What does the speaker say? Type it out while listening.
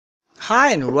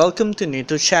Hi and welcome to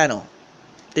Nito channel.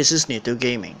 This is Nito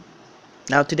Gaming.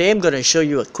 Now today I'm going to show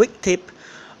you a quick tip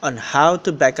on how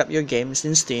to back up your games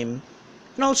in Steam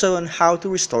and also on how to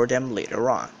restore them later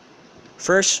on.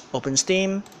 First, open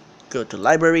Steam, go to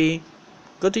Library,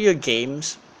 go to your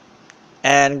games,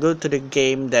 and go to the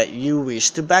game that you wish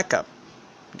to back up.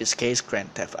 In this case,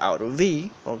 Grand Theft Auto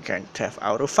V or Grand Theft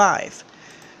Auto 5.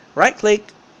 Right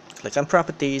click, click on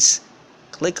Properties,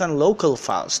 click on Local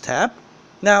Files tab.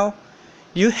 Now,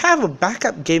 you have a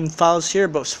backup game files here,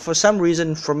 but for some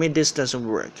reason for me this doesn't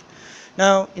work.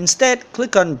 Now instead,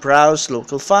 click on Browse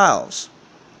Local Files.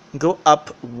 Go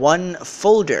up one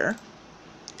folder,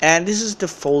 and this is the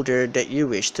folder that you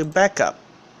wish to backup.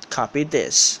 Copy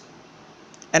this.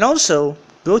 And also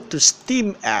go to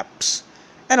Steam apps,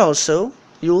 and also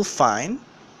you'll find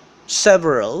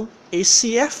several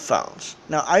ACF files.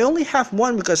 Now I only have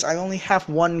one because I only have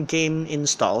one game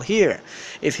installed here.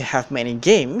 If you have many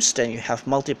games, then you have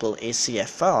multiple ACF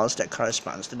files that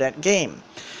corresponds to that game.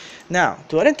 Now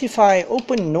to identify,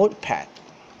 open Notepad.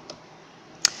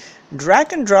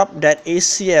 Drag and drop that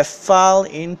ACF file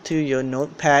into your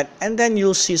Notepad, and then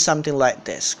you'll see something like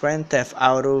this, Grand Theft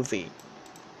Auto V.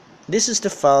 This is the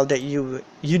file that you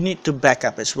need to back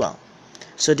up as well.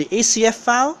 So the ACF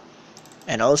file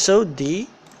and also the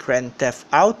Grand Theft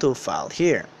Auto file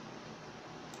here.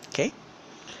 Okay,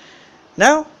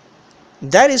 now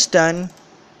that is done.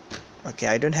 Okay,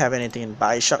 I don't have anything in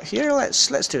Bioshock here.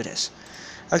 Let's do this.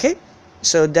 Okay,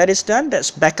 so that is done.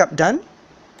 That's backup done.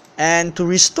 And to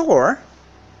restore,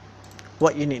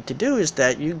 what you need to do is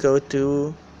that you go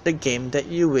to the game that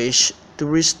you wish to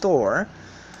restore.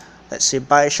 Let's say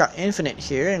Bioshock Infinite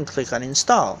here, and click on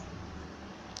Install.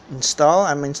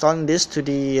 I'm installing this to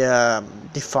the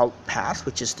default path,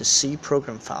 which is the C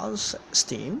program files,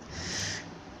 Steam.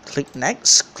 Click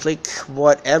Next, click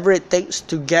whatever it takes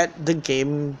to get the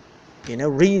game,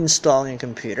 reinstall on your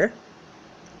computer.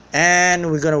 And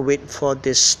we're gonna wait for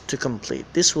this to complete.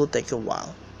 This will take a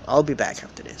while. I'll be back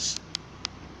after this.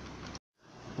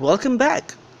 Welcome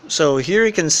back. So here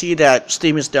you can see that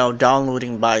Steam is now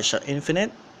downloading Bioshock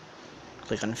Infinite.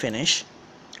 Click on Finish.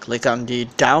 Click on the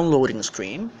downloading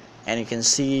screen, and you can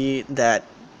see that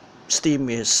Steam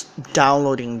is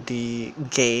downloading the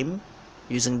game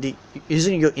using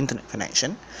your internet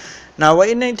connection. Now what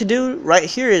you need to do right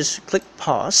here is click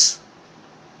pause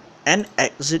and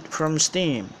exit from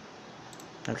Steam.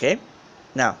 Okay,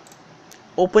 now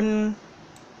open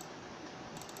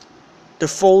the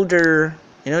folder,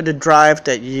 the drive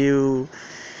that you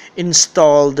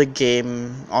install the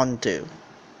game onto.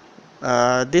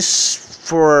 This,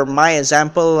 for my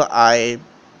example, I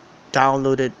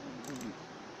downloaded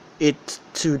it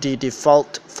to the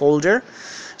default folder.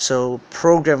 So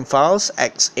program files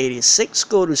x86,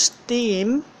 go to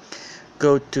Steam,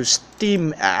 go to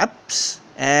Steam apps,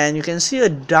 and you can see a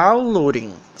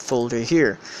downloading folder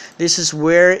here. This is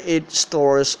where it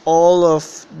stores all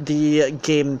of the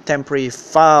game temporary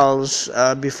files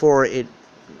before it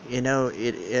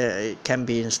it can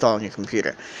be installed on your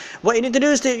computer. What you need to do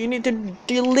is that you need to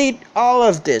delete all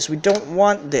of this. We don't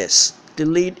want this.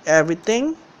 Delete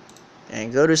everything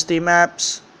and go to Steam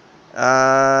apps,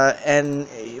 and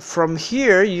from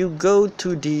here you go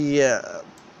to the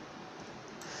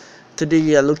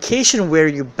location where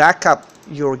you back up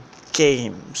your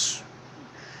games,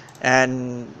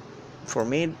 and for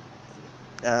me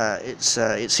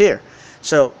it's here.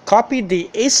 So copy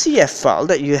the ACF file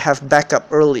that you have backed up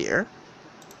earlier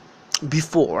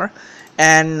before,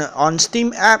 and on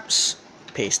Steam apps,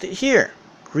 paste it here.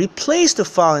 Replace the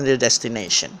file in the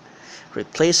destination.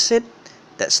 Replace it.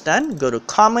 That's done. Go to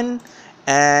Common,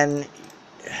 and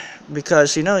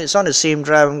because it's on the same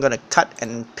drive, I'm gonna cut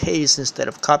and paste instead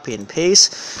of copy and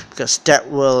paste, because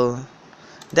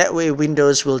that way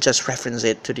Windows will just reference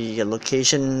it to the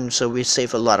location, so we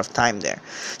save a lot of time there.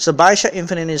 So Bioshock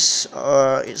Infinite is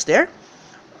there.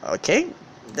 Okay,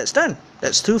 that's done.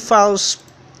 That's two files,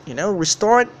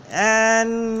 restored.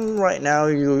 And right now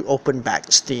you open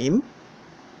back Steam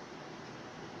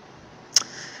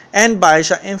and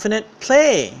Bioshock Infinite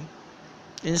play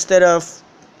instead of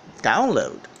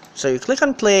download. So you click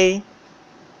on play.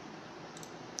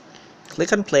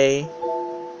 Click on play.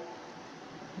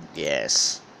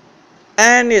 Yes,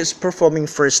 and it's performing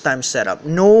first time setup.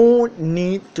 No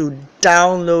need to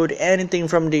download anything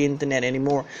from the internet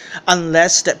anymore,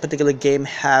 unless that particular game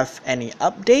have any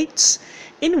updates,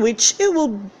 in which it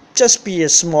will just be a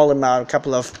small amount, a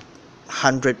couple of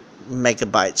 100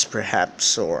 megabytes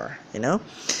perhaps, or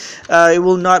it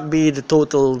will not be the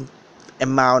total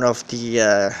amount of the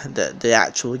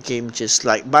actual game. Just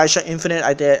like Bioshock Infinite,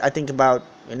 I think about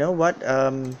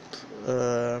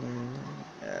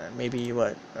maybe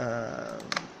what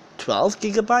 12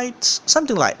 gigabytes,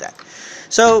 something like that.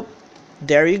 So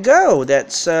there you go.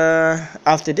 That's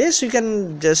after this you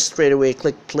can just straight away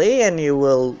click play and you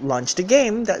will launch the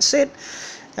game. That's it.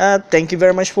 Thank you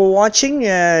very much for watching.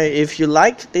 If you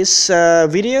liked this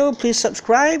video, please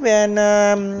subscribe, and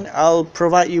I'll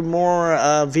provide you more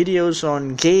videos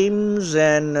on games,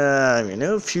 and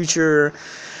future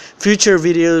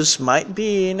videos might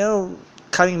be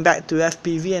coming back to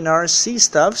FPV and RC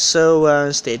stuff. So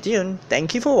stay tuned.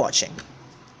 Thank you for watching.